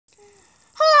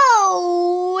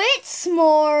it's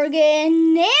Morgan,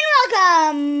 and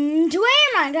welcome to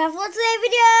a Minecraft Let's Play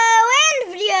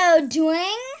video,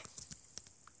 doing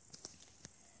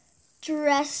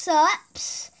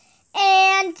dress-ups,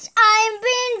 and I'm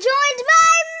being joined by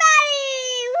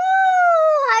Maddie!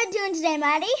 Woo! How you doing today,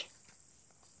 Maddie?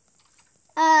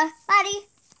 Maddie?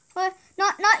 Well,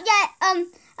 not yet. I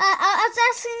was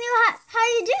asking you how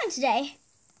you doing today?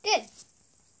 Good.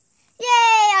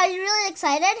 Yay! Are you really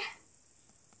excited?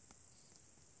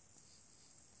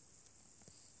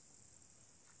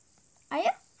 Are you?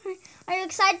 Are you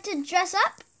excited to dress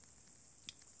up?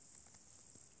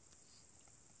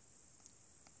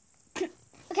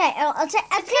 Okay, I'll take.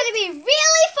 It's gonna be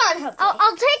really fun. Hopefully.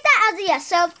 I'll take that as a yes.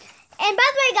 So, and by the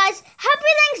way, guys,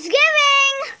 Happy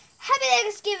Thanksgiving! Happy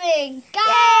Thanksgiving,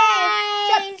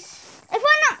 guys! Yay!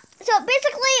 So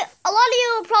basically, a lot of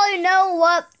you will probably know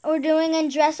what we're doing in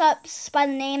dress ups by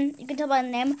the name. You can tell by the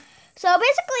name. So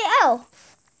basically,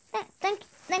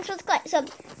 thanks for the click. So,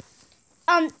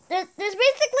 there's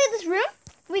basically this room.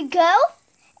 We go,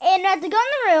 and we have to go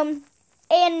in the room,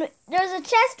 and there's a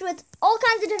chest with all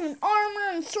kinds of different armor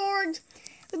and swords.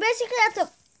 We basically have to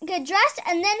get dressed,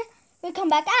 and then we come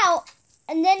back out,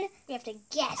 and then we have to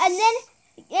guess. And then,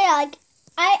 yeah, like,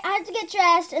 I have to get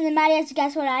dressed, and then Maddie has to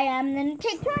guess what I am, and then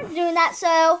take turns doing that.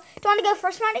 So, do you want to go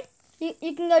first, Maddie?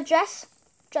 You can go dress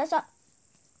up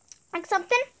like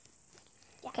something.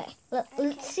 Yeah. Okay,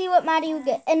 let's see what Maddie will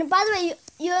get. And by the way,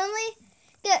 you only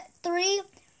get 3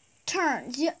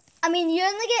 turns. You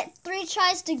only get 3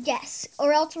 tries to guess,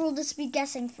 or else we'll just be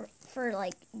guessing for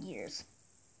like years.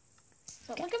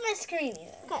 So look at my screen.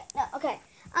 Okay.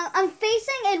 I'm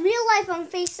facing, in real life, I'm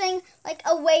facing, like,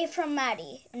 away from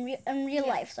Maddie in real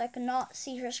life, so I cannot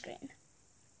see her screen.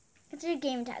 It's your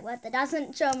game tag, but that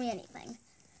doesn't show me anything.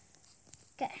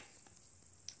 Okay.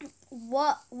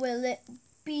 What will it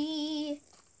be?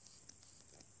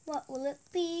 What will it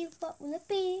be? What will it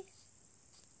be?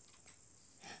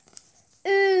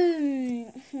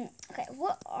 Okay,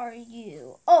 what are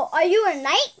you? Oh, are you a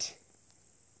knight?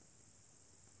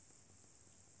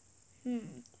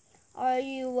 Are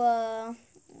you a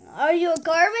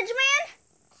garbage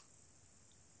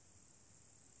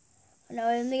man? No,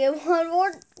 I only get one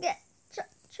more.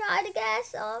 Try to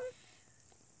guess.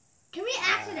 Can we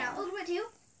act it out a little bit too?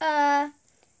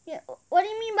 Yeah. What do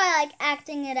you mean by like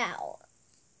acting it out?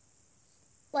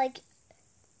 Like,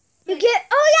 you get.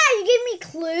 Oh yeah, you give me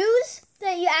clues.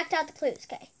 That you act out the clues.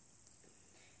 Okay.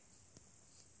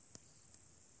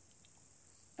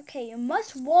 Okay, you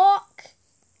must walk.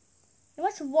 It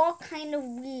must walk kind of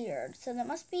weird, so that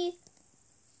must be,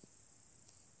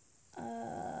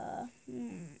 Are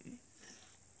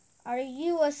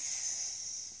you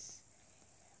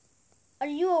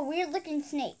a weird-looking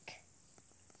snake?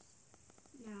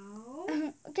 No.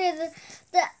 Okay,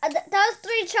 that was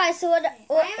 3 tries. So what I'm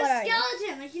are a you?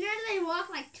 skeleton. Like they walk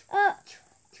like.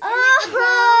 Never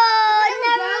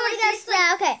would have guessed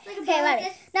that. Okay, ready.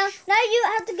 Now you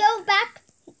have to go back.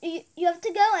 You have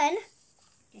to go in.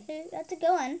 You have to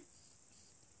go in.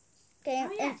 Okay.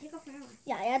 Oh, yeah, take off my armor.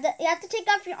 Yeah, you have to take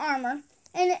off your armor.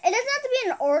 And it doesn't have to be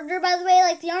in order, by the way.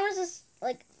 Like, the armor's just,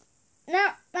 like,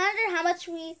 no matter how much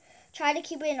we try to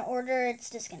keep it in order, it's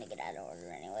just going to get out of order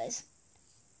anyways.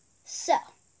 So.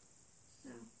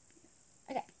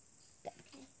 Okay.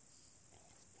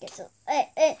 Okay, so,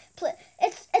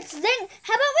 it's then,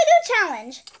 how about we do a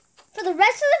challenge? For the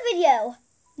rest of the video,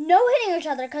 no hitting each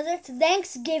other, because it's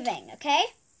Thanksgiving, okay?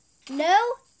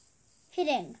 No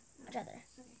hitting each other.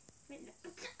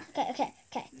 Okay.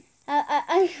 I'm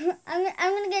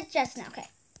gonna get dressed now. Okay.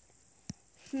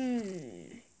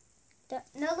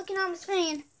 No looking on the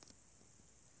screen.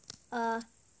 Let's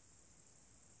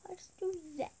do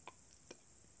that.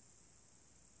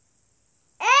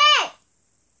 Hey!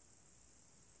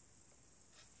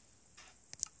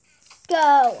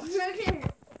 Go. Okay.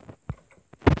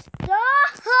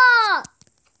 Stop!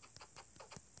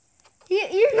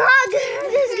 You're not good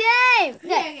at this game.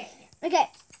 Okay.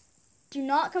 Do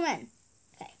not come in.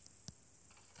 Okay.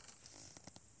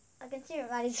 I can see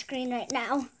everybody's screen right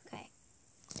now. Okay.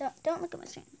 Don't look at my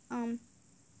screen. I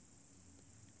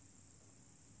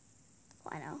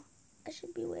know. I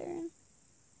should be wearing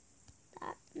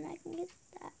that, and I can get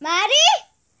that. Maddie,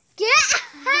 get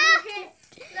out!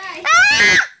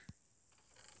 Ah!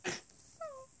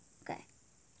 Okay.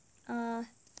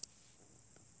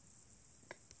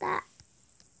 That.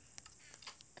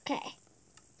 Okay.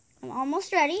 I'm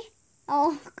almost ready.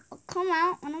 I'll come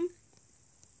out when I'm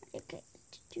okay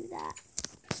to do that.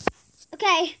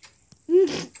 Okay.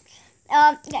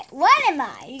 Okay. What am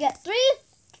I? You got 3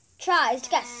 tries to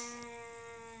guess.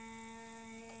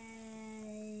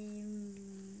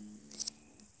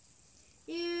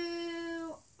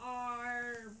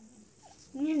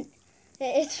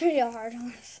 That's pretty hard,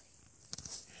 honestly.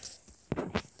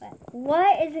 But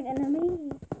what is it gonna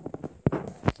be?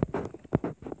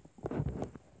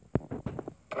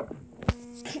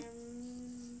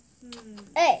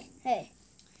 Hey.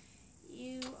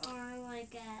 You are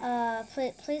like a.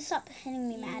 Please stop hitting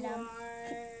me, madam.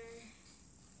 Are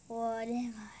What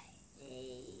am I?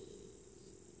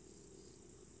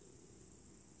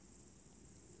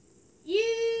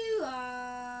 You are.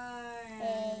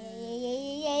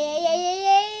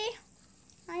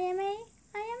 I am a.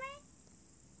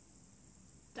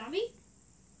 Zombie?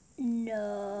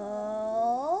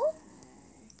 No.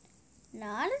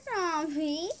 Not a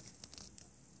zombie.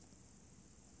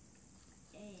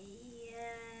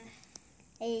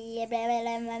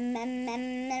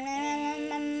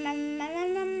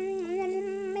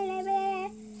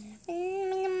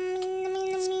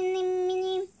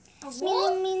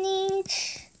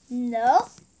 No.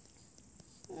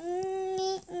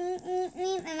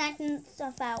 I'm acting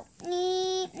stuff out.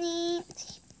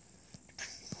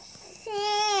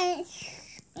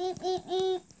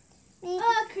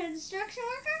 Construction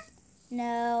worker?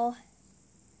 No.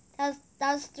 That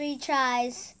was 3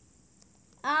 tries.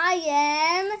 I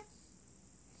am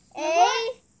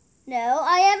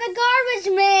a garbage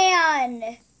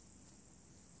man.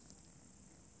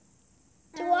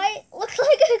 Do I look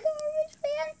like a garbage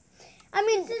man? I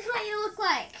mean, This is what you look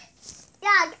like.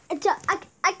 yeah, I kind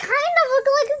of look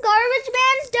like a garbage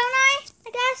man, don't I? I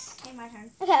guess. Okay, my turn.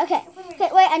 Okay,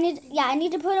 wait, I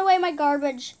need to put away my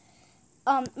garbage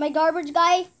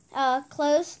guy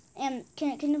clothes, and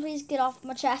can you please get off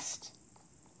my chest?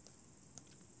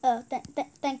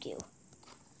 Thank you.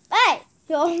 Hey,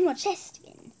 you're on my chest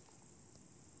again.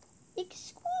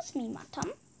 Excuse me,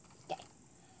 madam. Okay.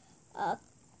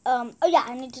 Oh yeah,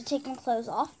 I need to take my clothes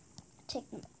off. Take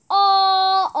them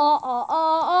off.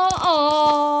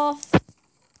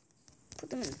 Put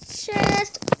them in the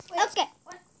chest. Wait, Okay.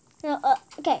 what? No,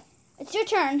 okay. It's your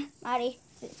turn, Maddie.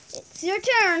 It's your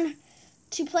turn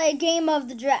to play a game of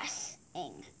the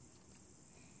dressing.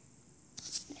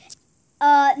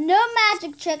 No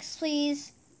magic tricks,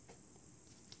 please.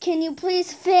 Can you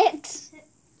please fix?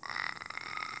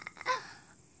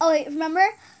 Oh wait,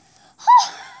 remember?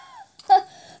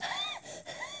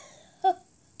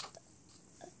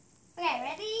 Okay,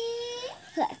 ready?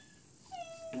 Okay.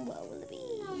 What will it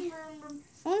be?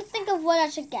 I want to think of what I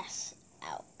should guess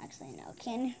out. Actually, no.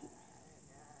 Can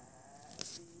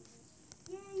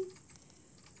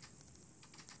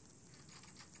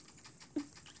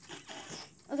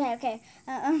Okay.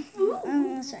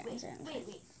 Sorry.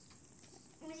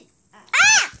 Wait.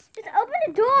 Ah! Just open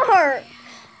the door!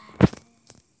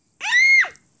 Ah!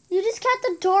 You just kept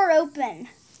the door open.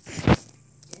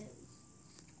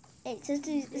 It says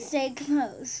to stay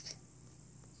closed.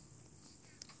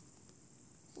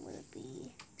 What would it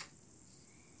be?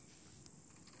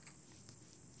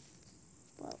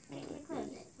 What would it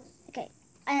be? Okay.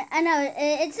 I know.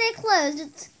 It say closed.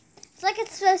 It's like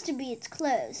it's supposed to be. It's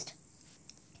closed.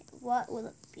 Okay, what will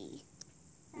it be?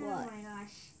 Oh What? my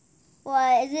gosh.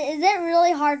 What is it? Is it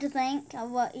really hard to think of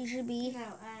what you should be?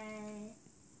 No,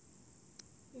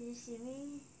 did you see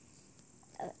me?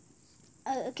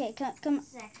 Okay, come.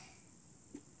 Sick.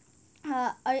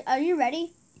 Are you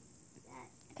ready?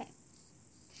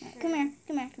 Sure. Come here.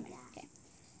 Okay.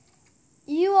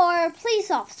 You are a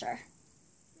police officer.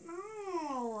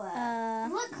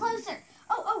 No. Look closer.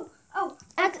 Oh.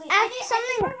 Act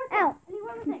something out. I need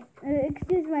one more thing.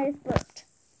 Excuse me, I just burped.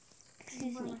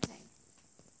 Excuse One me. more thing.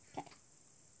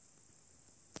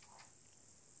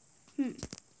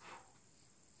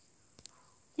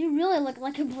 You really look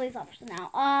like a police officer now.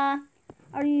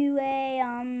 Are you a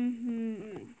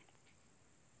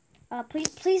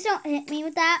please don't hit me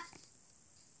with that.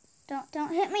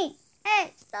 Don't hit me.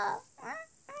 Hey, stop.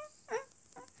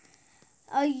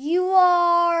 You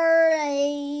are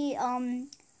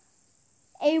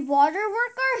a water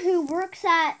worker who works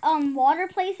at water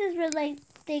places where they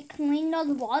clean all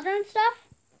the water and stuff.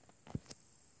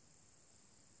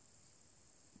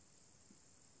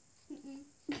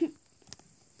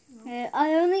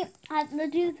 I only have to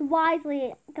do this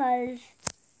wisely because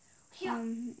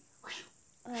oh,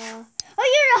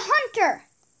 you're a hunter.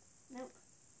 Nope.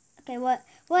 Okay, what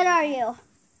are you?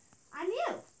 I'm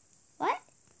you. What?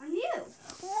 I'm you.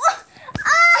 Look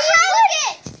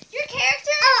it! Your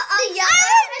character the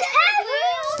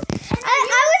I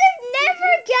would have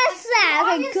never guessed that.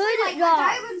 Okay, good job.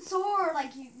 Diamond sword,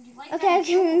 like you like Okay,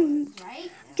 swords,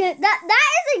 right? Good. That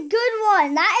is a good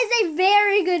one. That is a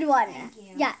very good one. Thank you.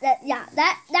 Yeah,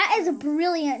 that is a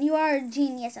brilliant. You are a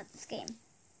genius at this game.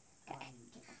 Okay.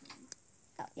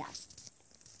 Oh yeah.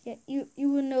 You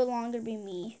will no longer be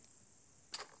me.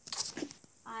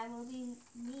 I will be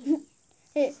me.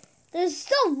 There's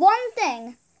still one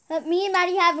thing that me and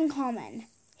Maddie have in common.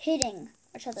 Hitting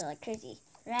each other like crazy.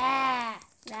 Rah,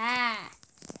 rah,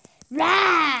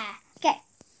 rah. Okay,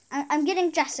 I'm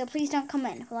getting dressed, so please don't come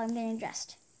in while I'm getting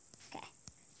dressed. Okay.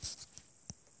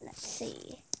 Let's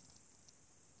see.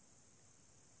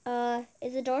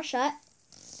 Is the door shut?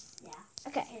 Yeah.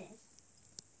 Okay. It is.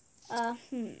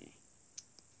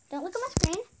 Don't look at my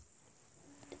screen.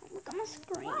 Don't look at my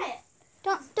screen. What?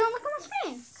 Don't look at my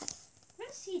screen. We're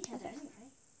gonna see each other,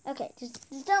 right? Okay, just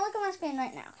don't look at my screen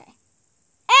right now, okay?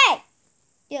 Hey!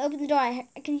 You open the door. I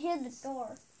can hear the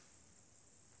door.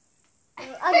 I'm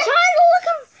trying to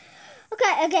look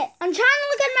at... Okay. I'm trying to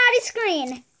look at Maddie's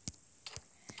screen.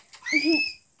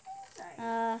 Sorry.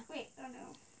 Wait, oh no.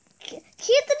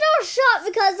 Keep the door shut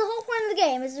because the whole point of the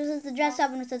game is we're supposed to dress up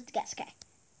and we're supposed to guess, okay?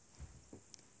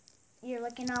 You're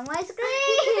looking on my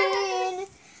screen.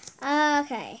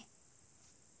 Okay.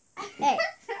 Hey,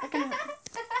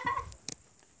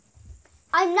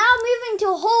 I'm now moving to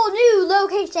a whole new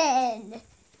location.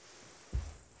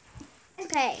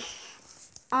 Okay.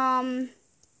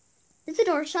 Is the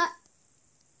door shut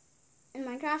in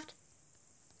Minecraft?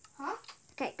 Huh?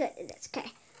 Okay, good. It is.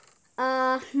 Okay.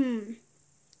 I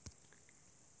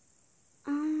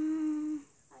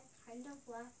kind of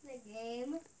left the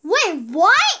game. Wait,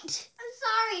 what? I'm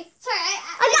sorry. Sorry,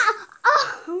 I got.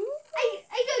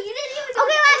 I know you didn't even. Okay,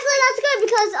 well, actually, that's good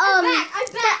because I'm back.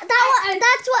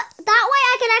 That way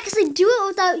I can actually do it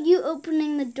without you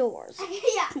opening the doors.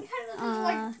 Yeah, kind of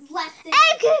just left it.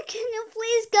 Hey, can you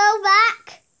please go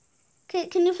back?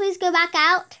 Can you please go back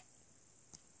out?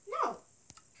 No.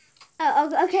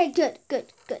 Oh, okay, good.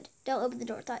 Don't open the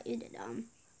door. I thought you did.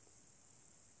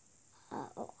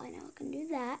 Oh, I know I can do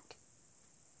that.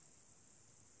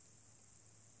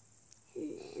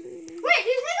 And then... Wait,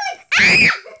 you say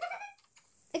like?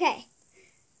 Okay.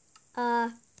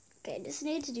 Okay, just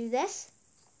need to do this.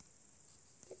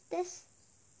 This.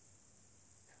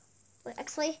 Wait,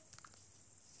 actually.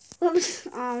 Whoops.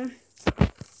 My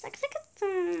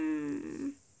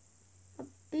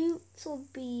boots will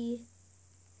be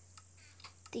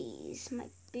these. My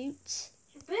boots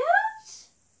Your boots?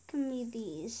 can be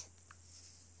these.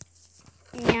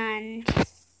 And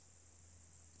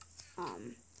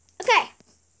okay.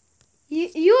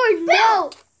 You are no.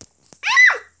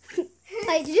 Ah!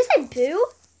 Wait, did you say boo?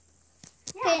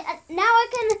 Yeah. Okay, now I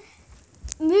can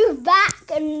move back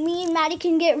and me and Maddie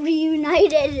can get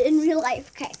reunited in real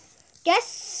life. Okay.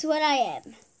 Guess what I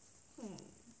am?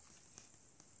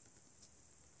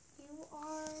 You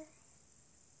are.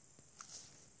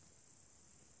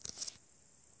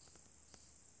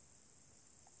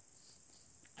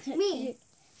 Me.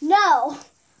 No.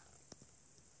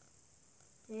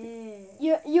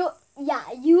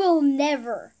 You will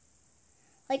never.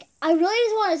 Like, I really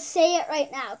just want to say it right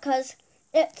now because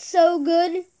it's so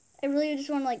good. I really just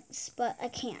want to, but I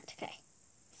can't. Okay.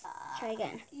 Try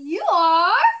again. You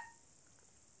are.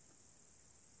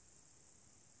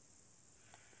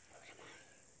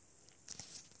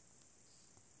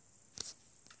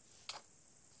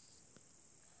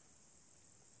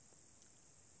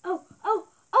 Oh,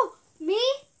 me?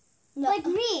 No. Like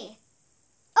me?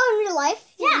 Oh, in real life?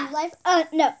 Yeah. In real life?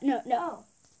 No. Oh.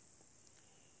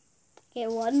 Okay,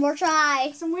 one more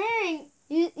try. So I'm wearing.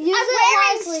 Use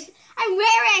it wisely. I'm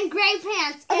wearing gray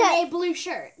pants Okay. and a blue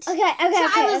shirt. Okay. So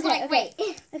I was okay, like, okay.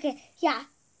 wait. Okay, yeah.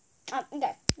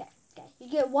 Okay. You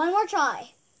get one more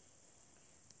try.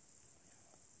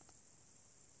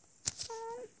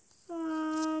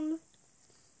 I'm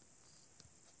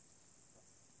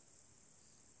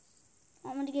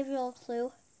gonna give you a little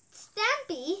clue.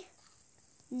 Stampy.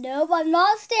 Nope, I'm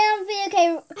not Stampy.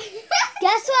 Okay,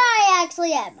 guess what I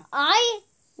actually am? I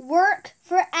work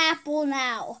for Apple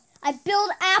now. I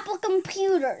build Apple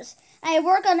computers. I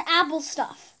work on Apple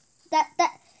stuff.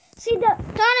 See,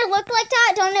 don't I look like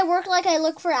that? Don't I work like I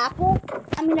look for Apple?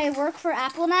 I mean, I work for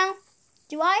Apple now.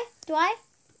 Do I?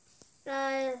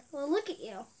 Well, look at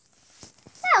you.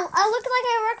 No, I look like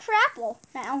I work for Apple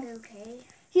now. Okay.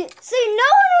 See, no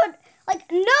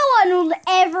one would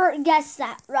ever guess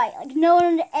that, right? Like, no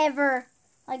one would ever,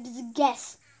 just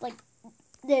guess,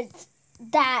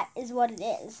 that is what it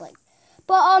is.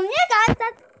 But, yeah, guys,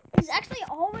 that's actually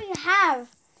all we have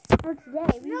for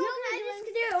today. We No, will can be I just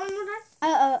doing- do it one more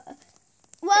time?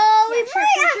 Well, Yeah, we sure,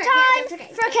 might sure. have Yeah, time that's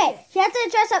okay. for, okay, you have to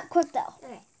dress up quick, though.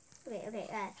 Okay. Okay.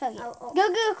 Oh. Go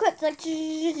quick, I'm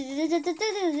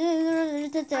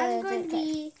going to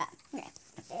be. okay.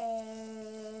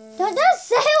 Don't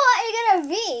say what you're gonna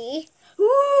be.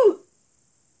 Ooh.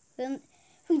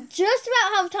 Who We just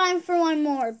about have time for one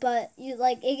more, but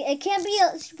it can't be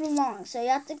super long, so you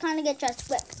have to kind of get dressed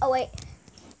quick. Oh wait,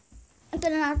 I'm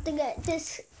gonna have to get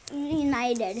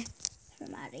disunited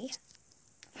from Maddie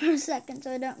for a second,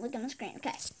 so I don't look on the screen.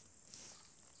 Okay,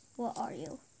 what are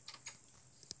you?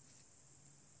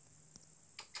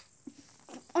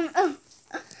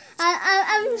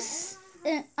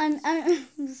 I'm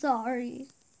sorry.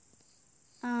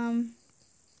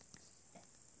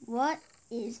 What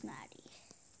is Maddie?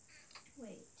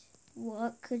 Wait.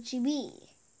 What could she be?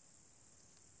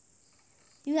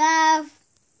 You have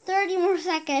 30 more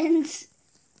seconds.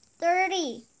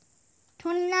 30,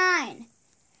 29,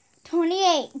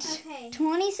 28, Okay.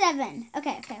 27.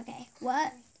 Okay.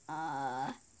 What?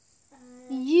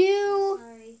 You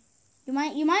Sorry.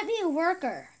 you might be a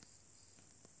worker.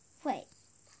 Wait.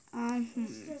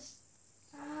 It's just.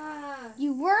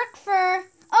 You work for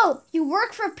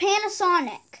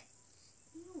Panasonic.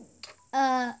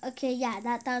 Okay, yeah,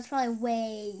 that was probably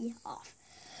way off.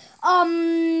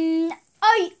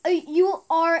 You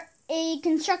are a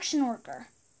construction worker.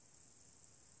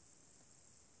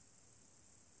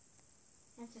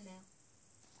 That's a no.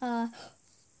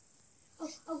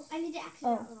 Oh, I need to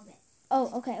accent out a little bit.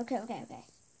 Oh, okay.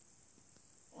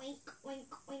 Oink, oink,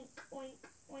 oink, oink,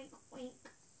 oink, oink,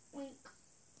 oink,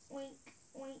 oink,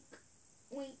 oink,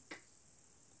 oink.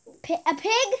 A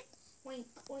pig? Oink,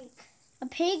 oink, A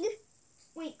pig?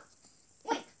 oink,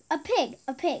 oink, A pig.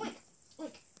 oink,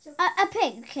 oink. So, A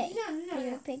pig. Okay. no.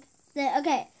 You're a pig.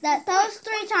 Okay, that was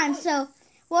 3 times. So,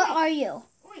 what are you?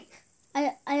 Oink.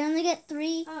 I only get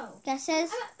 3 Oh.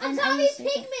 guesses. I'm and Zombie I use 3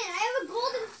 Pigman. I have a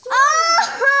golden sword.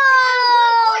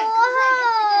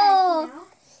 Oh! Oink.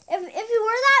 If you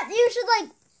wear that, you should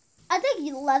I think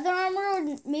leather armor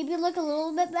would maybe look a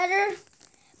little bit better.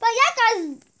 But yeah, guys,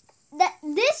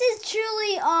 this is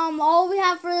truly all we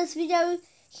have for this video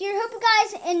here. Hope you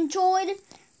guys enjoyed.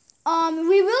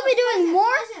 We will be doing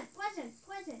more. Pleasant.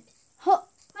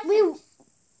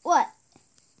 What?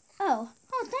 Oh,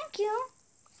 thank you.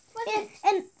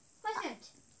 And Pleasant.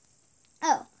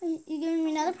 oh, you giving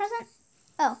me another present?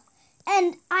 Oh,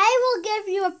 and I will give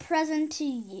you a present to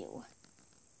you.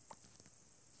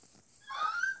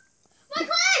 My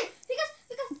clay! Because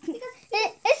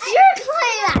It's your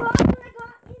clay. when I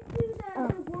got into the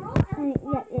world,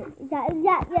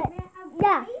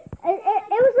 Yeah.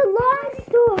 It was a long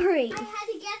story. I had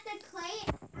to get the clay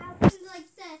out into the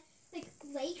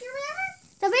lake or whatever.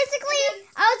 So basically,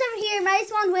 I was over here, Maddie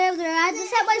spawned way over there. I had to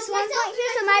set my spawn point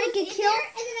here so Maddie could kill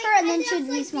her, and then she'd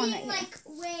respawn right here.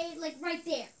 Right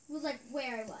there was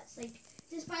where I was,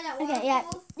 just by that Okay,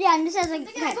 waterfall. yeah, and it says and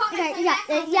then stuff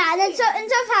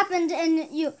happened, and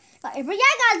you got here. But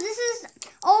yeah, guys, this is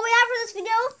all we have for this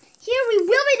video. Here we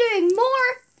will be doing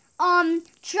more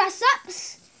dress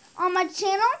ups on my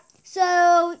channel.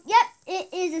 So yep,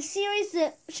 it is a series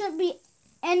that should be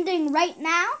ending right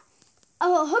now. I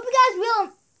hope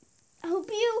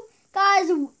you guys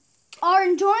are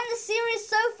enjoying the series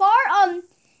so far.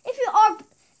 If you are,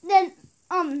 then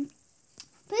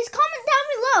please comment down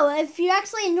below if you're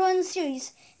actually enjoying the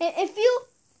series. If you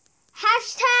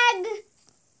hashtag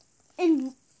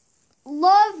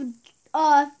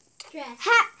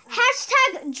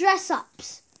dress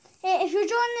ups. If you're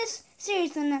enjoying this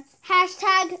series, then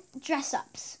hashtag dress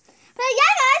ups. But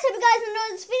yeah, guys, hope you guys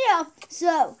enjoyed this video.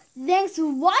 So thanks for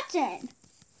watching.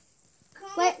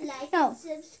 Comment, like, and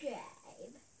subscribe.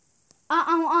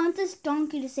 I want this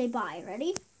donkey to say bye.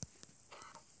 Ready?